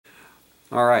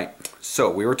All right, so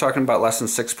we were talking about lesson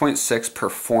 6.6,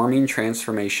 performing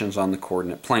transformations on the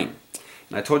coordinate plane.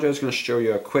 And I told you I was going to show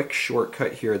you a quick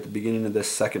shortcut here at the beginning of this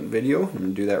second video. I'm going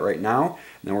to do that right now.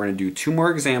 And then we're going to do two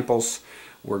more examples.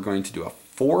 We're going to do a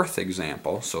fourth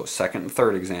example, so second and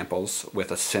third examples, with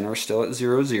a center still at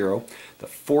 0, 0. The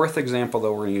fourth example,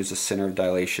 though, we're going to use a center of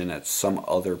dilation at some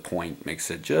other point. Makes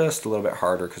it just a little bit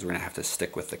harder because we're going to have to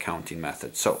stick with the counting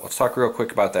method. So let's talk real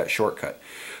quick about that shortcut.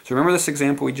 So remember this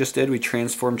example we just did? We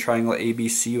transformed triangle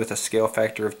ABC with a scale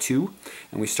factor of 2,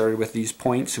 and we started with these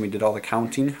points and we did all the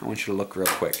counting. I want you to look real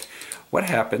quick. What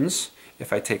happens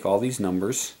if I take all these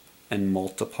numbers and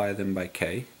multiply them by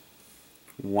k?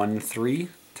 1, 3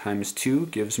 times 2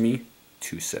 gives me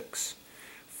 2, 6.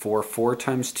 4, 4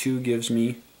 times 2 gives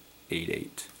me 8,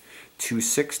 8. 2,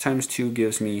 6 times 2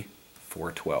 gives me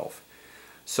 4, 12.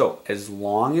 So as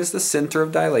long as the center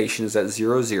of dilation is at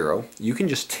 0, 0, you can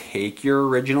just take your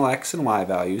original x and y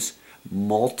values,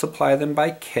 multiply them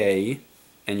by k,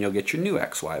 and you'll get your new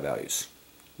x, y values.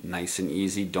 Nice and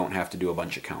easy, don't have to do a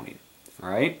bunch of counting. All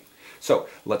right? So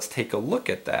let's take a look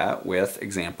at that with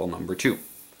example number 2.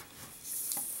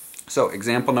 So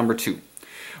example number 2.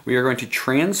 We are going to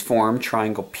transform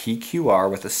triangle PQR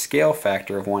with a scale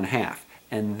factor of 1/2.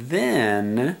 And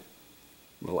then, a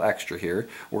little extra here,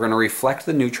 we're going to reflect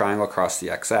the new triangle across the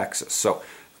x-axis. So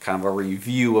kind of a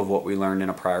review of what we learned in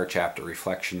a prior chapter,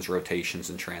 reflections, rotations,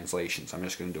 and translations. I'm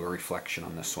just going to do a reflection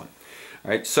on this one.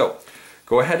 All right, so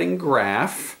go ahead and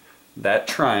graph that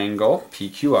triangle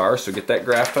PQR. So get that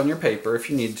graphed on your paper if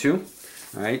you need to.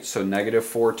 All right, so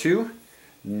 -4, 2.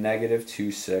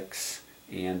 -2, 6,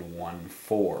 and 1,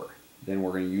 4. Then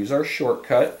we're going to use our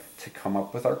shortcut to come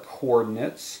up with our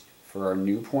coordinates for our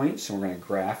new points, and we're going to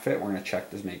graph it. We're going to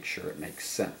check to make sure it makes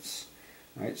sense.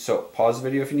 All right, so pause the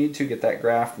video if you need to, get that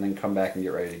graphed, and then come back and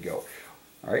get ready to go.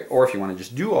 All right, or if you want to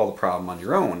just do all the problem on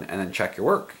your own and then check your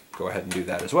work, go ahead and do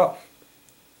that as well.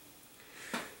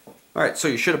 All right, so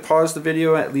you should have paused the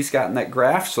video and at least gotten that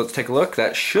graph. So let's take a look.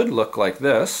 That should look like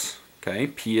this. Okay,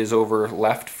 P is over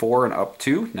left 4 and up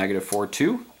 2, -4,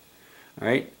 2. All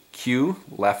right, Q,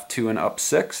 left 2 and up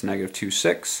 6, -2,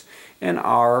 6. And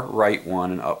R, right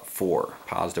 1 and up 4,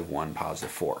 +1,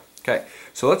 +4. Okay,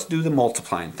 so let's do the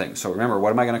multiplying thing. So remember,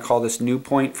 what am I going to call this new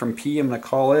point from P? I'm going to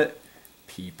call it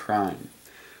P prime.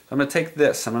 So I'm going to take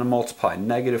this, I'm going to multiply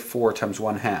 -4 times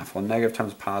 1/2. Well, negative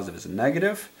times positive is a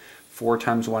negative. 4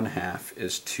 times 1/2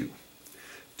 is 2.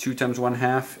 2 times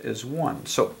 1/2 is 1.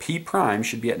 So P prime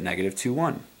should be at -2,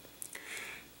 1.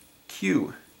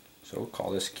 Q, so we'll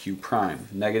call this Q prime.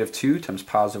 -2 times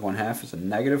 +1/2 is a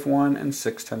 -1, and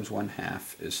 6 times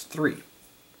 1/2 is 3.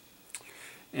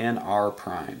 And R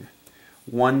prime.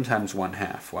 1 times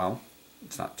 1/2, well,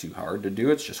 it's not too hard to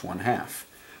do, it's just 1/2.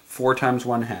 4 times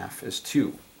 1/2 is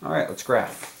 2. All right, let's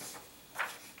graph.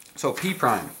 So P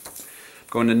prime,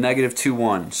 going to -2,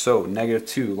 1. So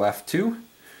 -2, left 2.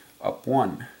 Up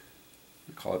 1.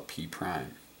 I call it P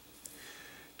prime.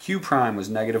 Q prime was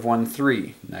 -1,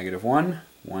 3. -1,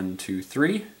 1, 2,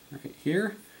 3, right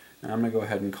here. And I'm going to go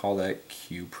ahead and call that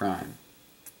Q prime.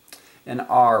 And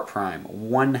R prime,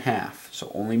 1/2.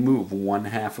 So only move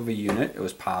 1/2 of a unit. It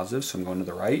was positive, so I'm going to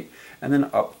the right. And then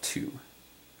up 2,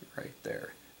 right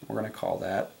there. We're going to call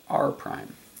that R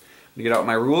prime. I'm going to get out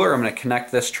my ruler. I'm going to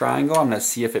connect this triangle. I'm going to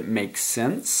see if it makes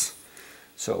sense.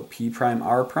 So P prime,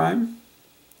 R prime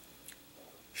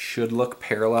should look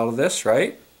parallel to this,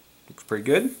 right? Looks pretty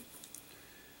good.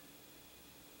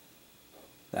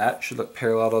 That should look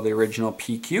parallel to the original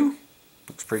PQ.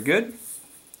 Looks pretty good.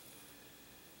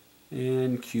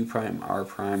 And Q prime, R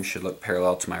prime should look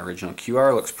parallel to my original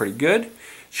QR. Looks pretty good.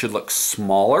 Should look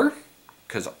smaller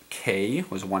because K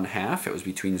was 1/2. It was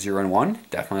between 0 and 1.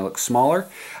 Definitely looks smaller.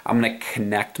 I'm going to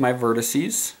connect my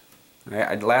vertices.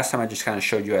 Right, last time I just kind of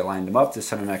showed you I lined them up. This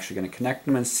time I'm actually going to connect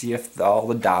them and see if all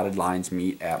the dotted lines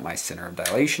meet at my center of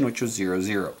dilation, which was 0,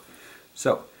 0.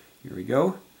 So here we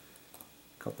go.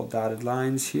 A couple dotted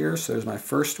lines here. So there's my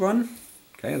first one.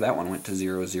 Okay, that one went to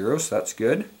 0, 0, so that's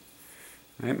good.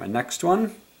 All right, my next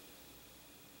one.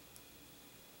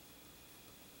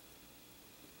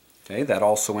 Okay, that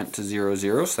also went to 0,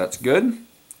 0, so that's good.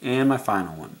 And my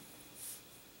final one.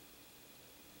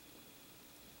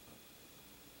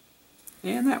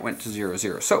 And that went to 0,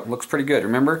 0. So, looks pretty good.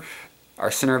 Remember,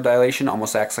 our center of dilation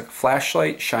almost acts like a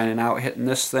flashlight, shining out, hitting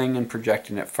this thing, and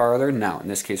projecting it farther. Now, in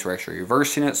this case, we're actually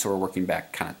reversing it, so we're working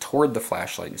back kind of toward the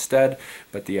flashlight instead,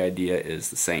 but the idea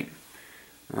is the same.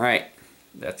 All right,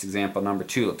 that's example number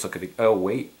 2. Let's look at it. Oh,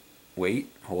 wait,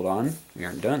 hold on. We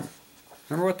aren't done.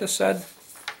 Remember what this said?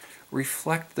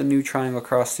 Reflect the new triangle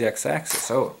across the x-axis.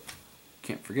 Oh,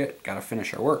 can't forget, got to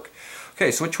finish our work.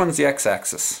 Okay, so which one's the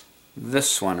x-axis?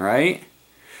 This one, right?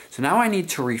 So now I need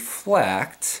to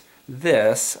reflect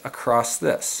this across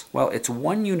this. Well, it's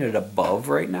 1 unit above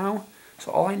right now, so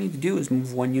all I need to do is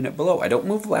move 1 unit below. I don't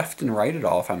move left and right at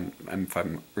all if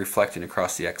I'm reflecting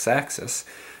across the x-axis,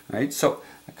 right? So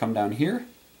I come down here,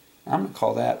 I'm going to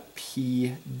call that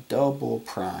P double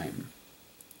prime.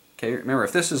 Okay, remember,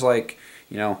 if this is like,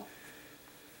 you know,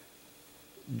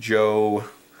 Joe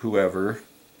whoever,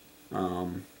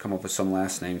 come up with some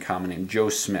last name, common name, Joe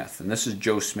Smith, and this is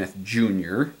Joe Smith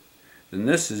Jr., then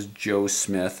this is Joe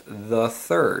Smith the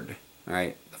third, all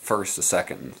right? The first, the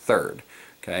second, and the third,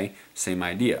 okay? Same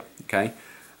idea, okay?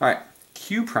 All right,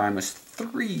 Q prime is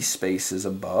 3 spaces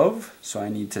above, so I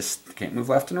need to, can't move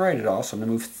left and right at all, so I'm going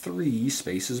to move 3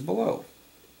 spaces below.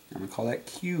 I'm going to call that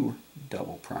Q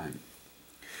double prime.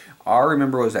 R,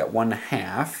 remember, was at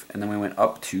 1/2, and then we went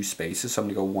up 2 spaces, so I'm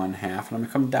going to go 1/2, and I'm going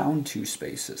to come down 2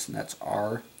 spaces, and that's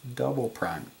R double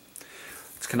prime.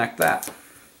 Let's connect that.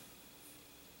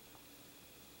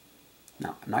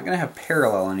 Now, I'm not going to have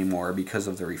parallel anymore because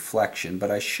of the reflection,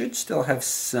 but I should still have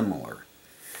similar.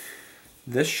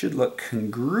 This should look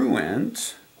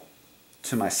congruent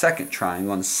to my second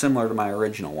triangle and similar to my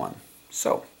original one.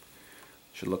 So,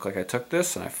 it should look like I took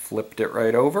this and I flipped it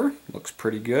right over. Looks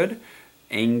pretty good.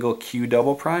 Angle Q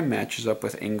double prime matches up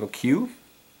with angle Q.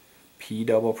 P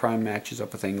double prime matches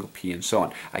up with angle P, and so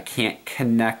on. I can't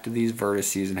connect these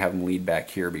vertices and have them lead back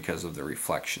here because of the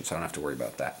reflection, so I don't have to worry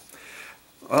about that.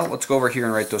 Well, let's go over here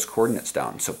and write those coordinates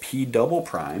down. So P double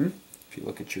prime, if you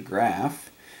look at your graph,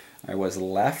 I was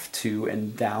left 2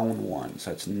 and down 1,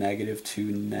 so it's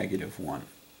 -2, -1.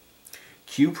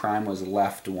 Q prime was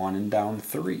left 1 and down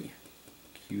 3.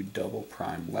 Q double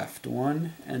prime left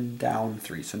 1 and down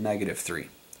 3, so -3.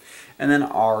 And then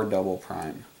R double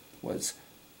prime was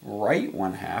right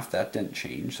 1/2, that didn't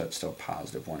change, so that's still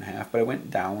 +1/2, but it went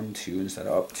down 2 instead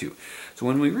of up 2. So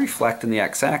when we reflect in the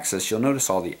x-axis, you'll notice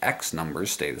all the x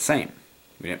numbers stay the same.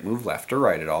 We didn't move left or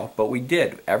right at all, but we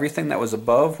did. Everything that was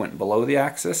above went below the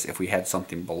axis. If we had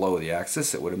something below the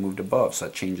axis, it would have moved above, so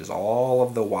that changes all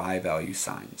of the y value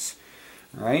signs.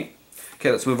 All right?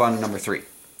 Okay, let's move on to number 3.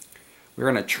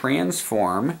 We're going to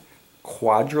transform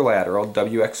quadrilateral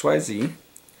WXYZ.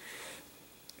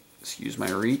 Excuse my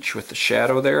reach with the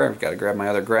shadow there. I've got to grab my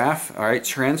other graph. All right,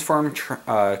 transform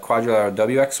quadrilateral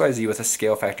WXYZ with a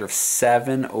scale factor of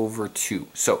 7/2.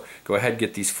 So go ahead,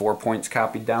 get these 4 points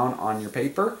copied down on your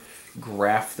paper.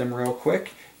 Graph them real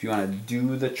quick. If you want to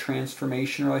do the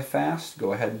transformation really fast,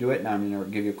 go ahead and do it. Now I'm going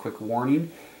to give you a quick warning.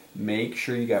 Make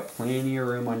sure you got plenty of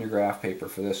room on your graph paper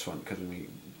for this one, because when we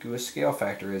do a scale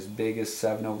factor as big as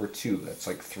 7/2, that's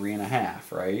like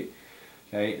 3.5, right?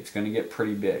 Okay, it's going to get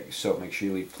pretty big, so make sure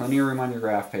you leave plenty of room on your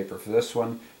graph paper for this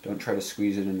one. Don't try to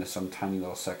squeeze it into some tiny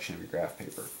little section of your graph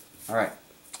paper. Alright,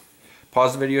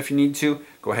 pause the video if you need to.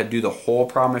 Go ahead and do the whole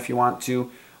problem if you want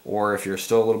to, or if you're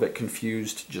still a little bit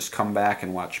confused, just come back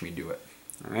and watch me do it.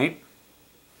 Alright?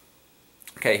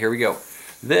 Okay, here we go.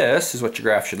 This is what your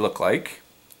graph should look like.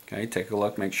 Okay, take a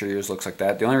look, make sure yours looks like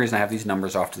that. The only reason I have these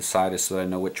numbers off to the side is so that I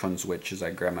know which one's which as I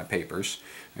grab my papers.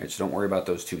 Alright, so don't worry about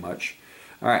those too much.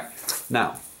 Alright,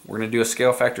 now we're going to do a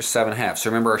scale factor 7/2. So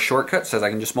remember, our shortcut says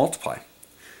I can just multiply.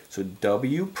 So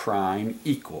W prime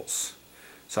equals.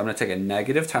 So I'm going to take a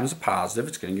negative times a positive.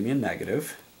 It's going to give me a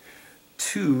negative.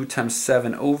 2 times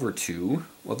 7/2.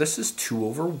 Well, this is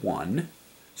 2/1.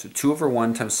 So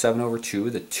 2/1 times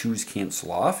 7/2. The 2's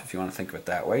cancel off, if you want to think of it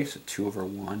that way. So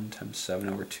 2/1 times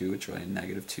 7/2. It's really a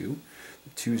 -2.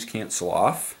 The 2's cancel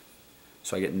off.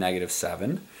 So I get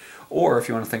 -7. Or if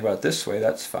you want to think about it this way,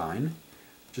 that's fine.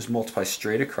 Just multiply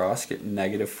straight across, get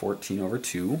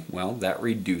 -14/2. Well, that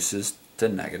reduces to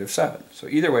 -7. So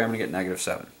either way, I'm going to get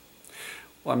 -7.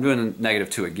 Well, I'm doing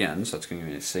 -2 again, so it's going to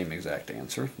give me the same exact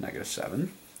answer,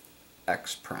 -7.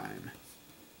 X prime.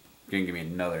 Going to give me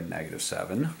another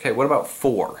 -7. Okay, what about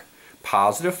 4?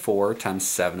 +4 times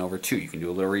 7/2. You can do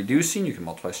a little reducing, you can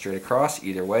multiply straight across.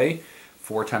 Either way,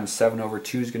 4 times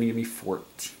 7/2 is going to give me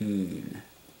 14.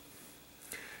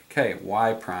 Okay,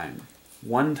 Y prime.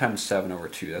 1 times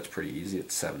 7/2, that's pretty easy,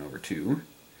 it's 7/2.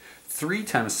 3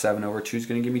 times 7/2 is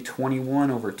going to give me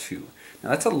 21/2.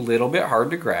 Now that's a little bit hard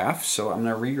to graph, so I'm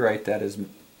going to rewrite that as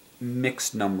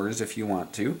mixed numbers if you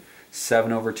want to.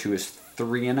 7/2 is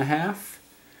 3.5,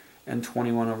 and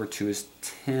 21/2 is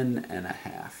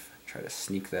 10.5. Try to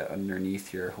sneak that underneath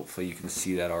here, hopefully you can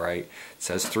see that alright. It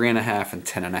says 3.5 and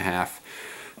 10.5.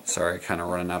 Sorry, kind of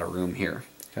running out of room here.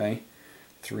 Okay,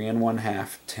 3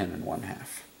 1/2, 10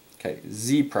 1/2. Okay,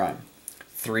 Z prime.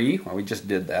 3, well we just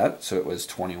did that, so it was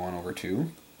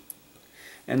 21/2.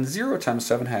 And 0 times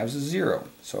 7/2 is 0.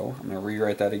 So I'm going to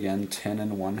rewrite that again, 10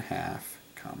 1/2,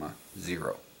 comma,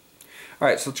 0.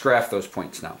 Alright, so let's graph those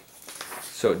points now.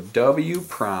 So W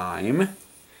prime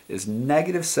is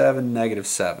 -7,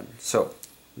 -7. So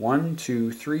 1,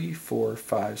 2, 3, 4,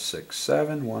 5, 6,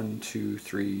 7. 1, 2,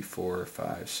 3, 4,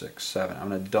 5, 6, 7. I'm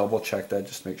going to double check that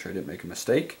just to make sure I didn't make a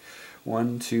mistake.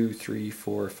 1, 2, 3,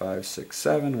 4, 5, 6,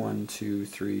 7. 1, 2,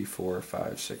 3, 4,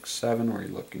 5, 6, 7. We're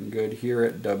looking good here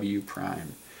at W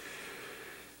prime.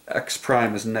 X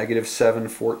prime is -7,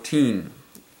 14.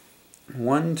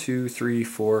 1, 2, 3,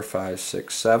 4, 5,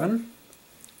 6, 7.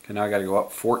 Okay, now I got to go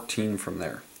up 14 from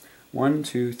there. 1,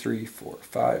 2, 3, 4,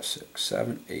 5, 6,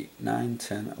 7, 8, 9,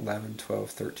 10, 11,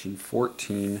 12, 13,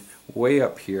 14. Way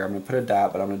up here. I'm going to put a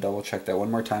dot, but I'm going to double check that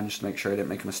one more time just to make sure I didn't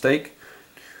make a mistake.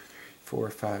 4,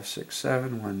 5, 6,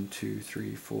 7. 1, 2,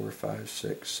 3, 4, 5,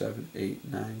 6, 7,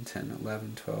 8, 9, 10,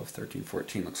 11, 12, 13,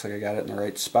 14. Looks like I got it in the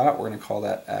right spot. We're going to call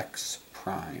that X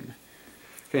prime.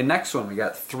 Okay, next one, we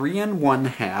got 3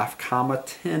 1/2, comma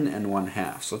 10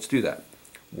 1/2. So let's do that.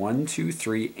 1, 2,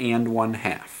 3 and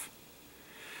 1/2.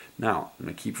 Now, I'm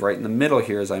going to keep right in the middle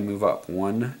here as I move up.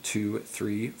 1, 2,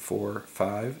 3, 4,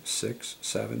 5, 6,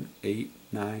 7, 8,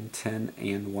 9, 10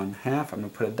 and 1/2. I'm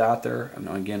going to put a dot there. And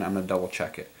again, I'm going to double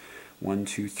check it. 1,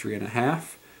 2, 3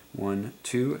 1/2. 1,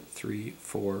 2, 3,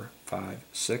 4, 5,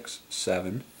 6,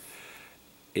 7,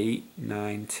 8,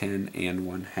 9, 10 and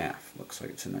 1/2. Looks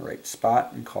like it's in the right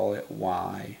spot, and call it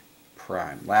Y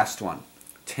prime. Last one,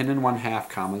 10 1/2,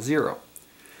 comma 0.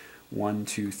 1,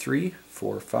 2, 3,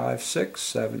 4, 5, 6,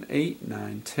 7, 8,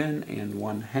 9, 10 and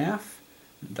 1/2.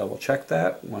 Double check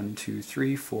that. 1, 2,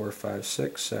 3, 4, 5,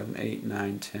 6, 7, 8,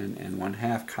 9, 10 and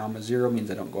 1/2, comma 0 means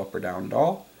I don't go up or down at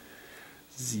all.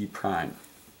 Z prime,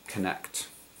 connect.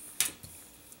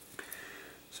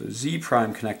 So Z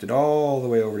prime connected all the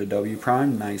way over to W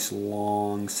prime. Nice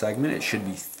long segment. It should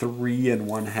be 3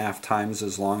 1/2 times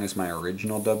as long as my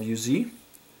original WZ.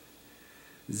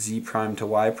 Z prime to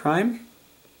Y prime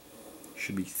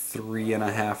should be 3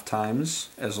 1/2 times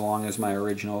as long as my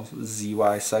original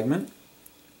ZY segment,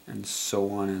 and so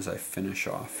on as I finish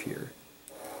off here.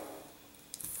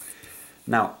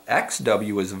 Now,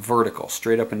 XW is vertical,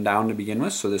 straight up and down to begin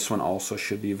with, so this one also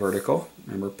should be vertical.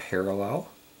 Remember, parallel.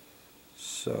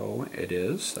 So it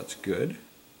is, that's good.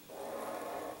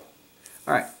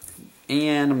 Alright,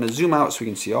 and I'm going to zoom out so we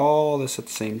can see all this at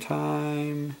the same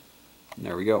time. And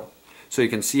there we go. So you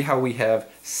can see how we have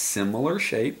similar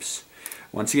shapes.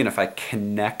 Once again, if I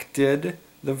connected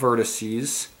the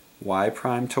vertices, Y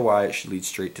prime to Y, it should lead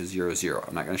straight to 0, 0.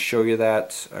 I'm not going to show you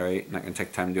that, alright, I'm not going to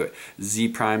take time to do it. Z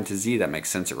prime to Z, that makes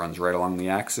sense, it runs right along the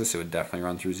axis, it would definitely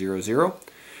run through 0, 0.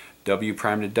 W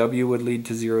prime to W would lead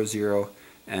to 0, 0.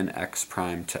 And X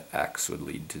prime to X would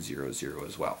lead to 0, 0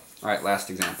 as well. Alright, last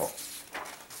example.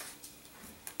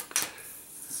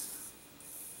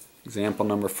 Example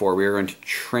number 4. We are going to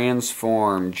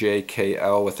transform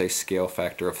JKL with a scale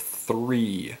factor of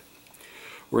 3.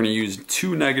 We're going to use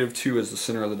 2, -2 as the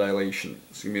center of the dilation.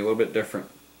 It's going to be a little bit different.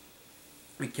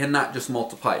 We cannot just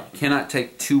multiply. You cannot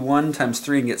take 2, 1 times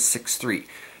 3 and get 6, 3.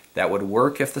 That would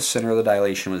work if the center of the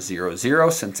dilation was 0, 0.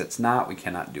 Since it's not, we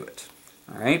cannot do it.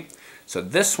 Alright? So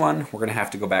this one, we're going to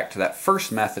have to go back to that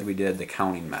first method we did, the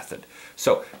counting method.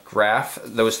 So graph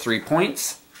those 3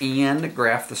 points and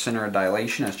graph the center of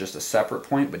dilation as just a separate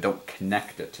point, but don't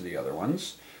connect it to the other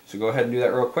ones. So go ahead and do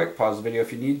that real quick. Pause the video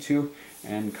if you need to,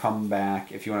 and come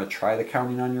back. If you want to try the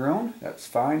counting on your own, that's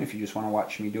fine. If you just want to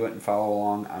watch me do it and follow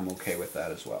along, I'm okay with that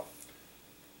as well.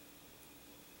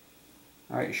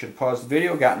 Alright, you should have paused the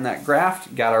video, gotten that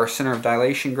graphed, got our center of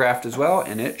dilation graphed as well,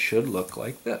 and it should look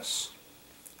like this.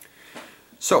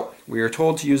 So, we are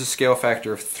told to use a scale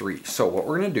factor of 3. So what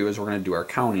we're going to do is we're going to do our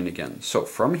counting again. So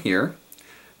from here,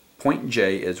 point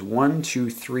J is 1,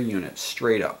 2, 3 units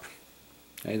straight up.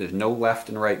 Okay, there's no left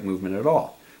and right movement at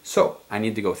all. So I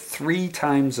need to go 3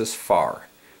 times as far.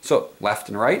 So left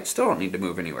and right still don't need to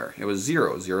move anywhere. It was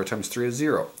 0. 0 times 3 is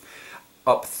 0.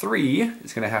 Up 3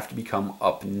 is going to have to become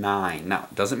up 9. Now,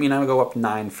 it doesn't mean I go up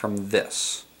 9 from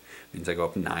this. It means I go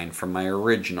up 9 from my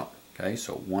original. Okay,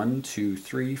 so 1, 2,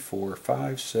 3, 4,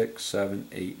 5, 6, 7,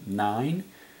 8, 9,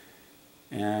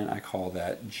 and I call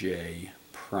that J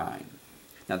prime.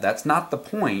 Now that's not the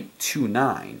point 2,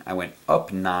 9. I went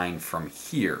up 9 from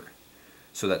here.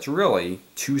 So that's really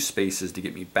 2 spaces to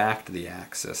get me back to the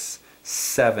axis.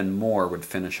 7 more would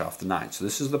finish off the 9. So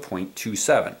this is the point 2,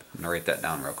 7. I'm going to write that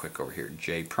down real quick over here.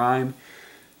 J prime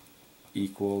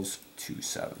equals 2,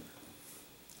 7.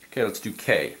 Okay, let's do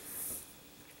K.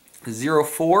 0,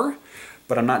 4,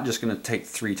 but I'm not just going to take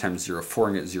 3 times 0, 4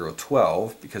 and get 0,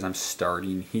 12 because I'm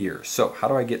starting here. So how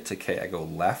do I get to K? I go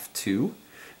left 2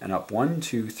 and up 1,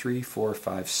 2, 3, 4,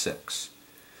 5, 6.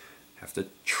 I have to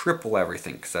triple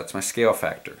everything because that's my scale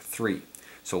factor, 3.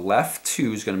 So left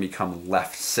 2 is going to become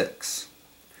left 6.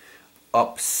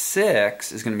 up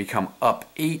 6 is going to become up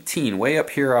 18, way up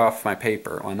here off my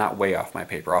paper. Well, not way off my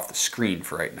paper, off the screen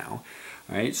for right now.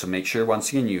 All right, so make sure,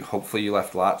 once again, hopefully you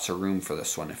left lots of room for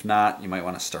this one. If not, you might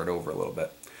want to start over a little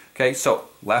bit. Okay, so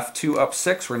left 2 up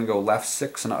 6, we're going to go left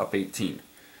 6 and up 18.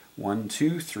 1,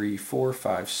 2, 3, 4,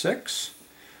 5, 6.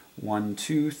 1,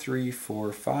 2, 3,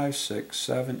 4, 5, 6,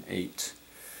 7, 8.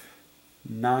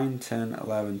 9, 10,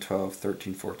 11, 12,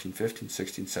 13, 14, 15,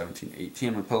 16, 17, 18.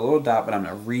 I'm going to put a little dot, but I'm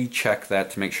going to recheck that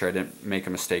to make sure I didn't make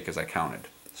a mistake as I counted.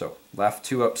 So left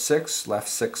 2 up 6, left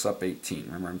 6 up 18.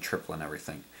 Remember, I'm tripling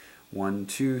everything. 1,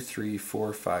 2, 3,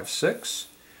 4, 5, 6.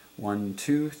 1,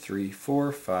 2, 3,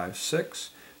 4, 5, 6.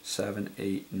 7,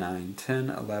 8, 9, 10,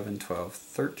 11, 12,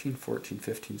 13, 14,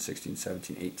 15, 16,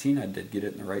 17, 18. I did get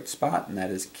it in the right spot, and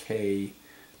that is K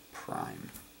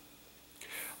prime.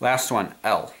 Last one,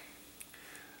 L.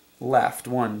 Left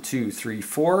 1, 2, 3,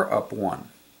 4, up 1.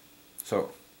 So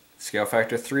scale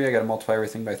factor 3, I got to multiply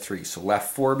everything by 3. So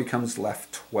left 4 becomes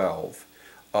left 12.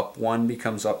 Up 1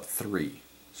 becomes up 3.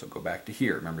 So go back to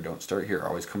here. Remember, don't start here.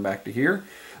 Always come back to here.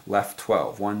 Left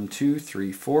 12. 1, 2,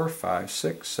 3, 4, 5,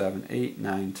 6, 7, 8,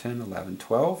 9, 10, 11,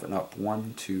 12. And up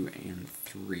 1, 2, and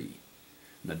 3. I'm going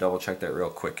to double check that real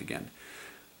quick again.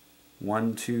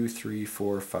 1, 2, 3,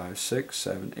 4, 5, 6,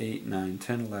 7, 8, 9,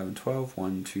 10, 11, 12.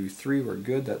 1, 2, 3. We're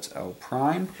good. That's L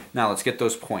prime. Now let's get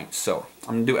those points. So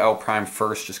I'm going to do L prime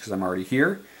first just because I'm already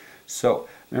here. So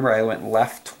remember, I went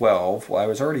left 12. Well, I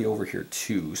was already over here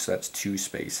 2, so that's 2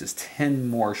 spaces. 10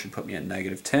 more should put me at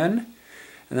negative 10.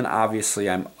 And then obviously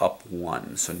I'm up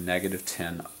 1. So negative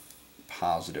 10,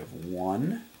 positive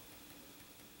 1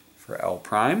 for L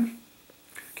prime.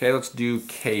 Okay, let's do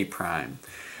K prime.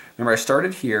 Remember, I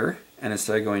started here, and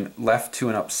instead of going left 2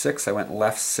 and up 6, I went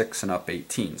left 6 and up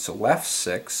 18. So left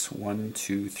 6, 1,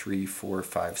 2, 3, 4,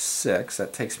 5, 6.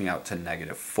 That takes me out to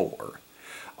negative 4.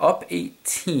 Up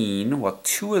 18, well,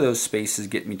 2 of those spaces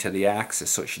get me to the axis,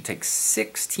 so it should take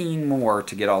 16 more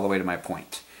to get all the way to my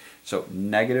point. So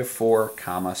negative 4,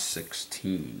 comma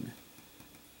 16.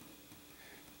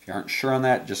 If you aren't sure on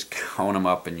that, just count them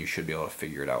up and you should be able to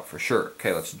figure it out for sure.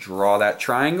 Okay, let's draw that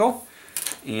triangle,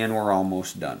 and we're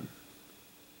almost done.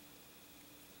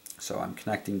 So I'm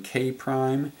connecting K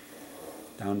prime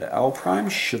down to L prime.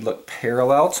 Should look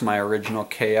parallel to my original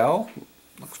KL.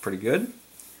 Looks pretty good.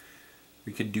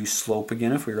 We could do slope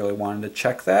again if we really wanted to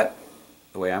check that.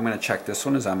 The way I'm going to check this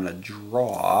one is I'm going to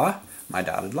draw my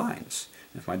dotted lines.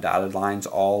 If my dotted lines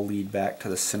all lead back to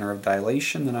the center of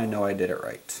dilation, then I know I did it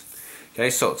right. Okay,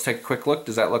 so let's take a quick look.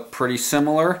 Does that look pretty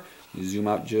similar? You zoom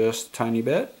out just a tiny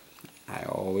bit. I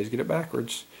always get it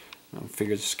backwards. I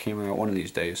figure this came out one of these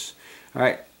days. All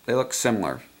right, they look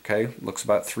similar. Okay, looks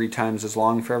about 3 times as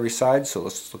long for every side, so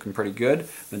it's looking pretty good. I'm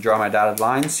going to draw my dotted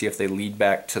lines, see if they lead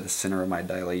back to the center of my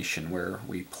dilation where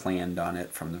we planned on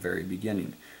it from the very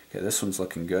beginning. Okay, this one's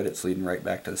looking good. It's leading right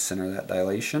back to the center of that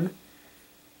dilation.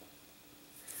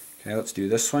 Okay, let's do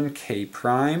this one, K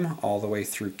prime, all the way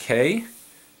through K. Okay,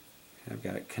 I've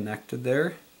got it connected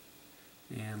there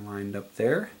and lined up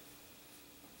there.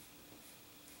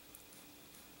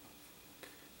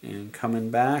 And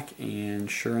coming back, and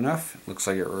sure enough, it looks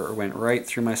like it went right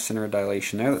through my center of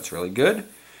dilation there. That's really good.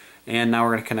 And now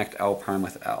we're going to connect L prime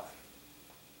with L.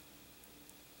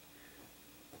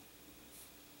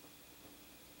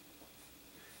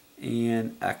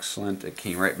 And excellent, it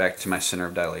came right back to my center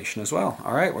of dilation as well.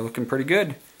 All right, we're looking pretty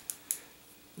good.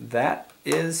 That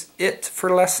is it for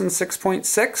lesson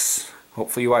 6.6.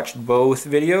 Hopefully you watched both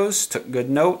videos, took good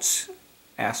notes.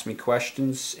 Ask me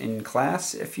questions in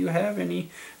class if you have any,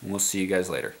 and we'll see you guys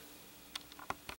later.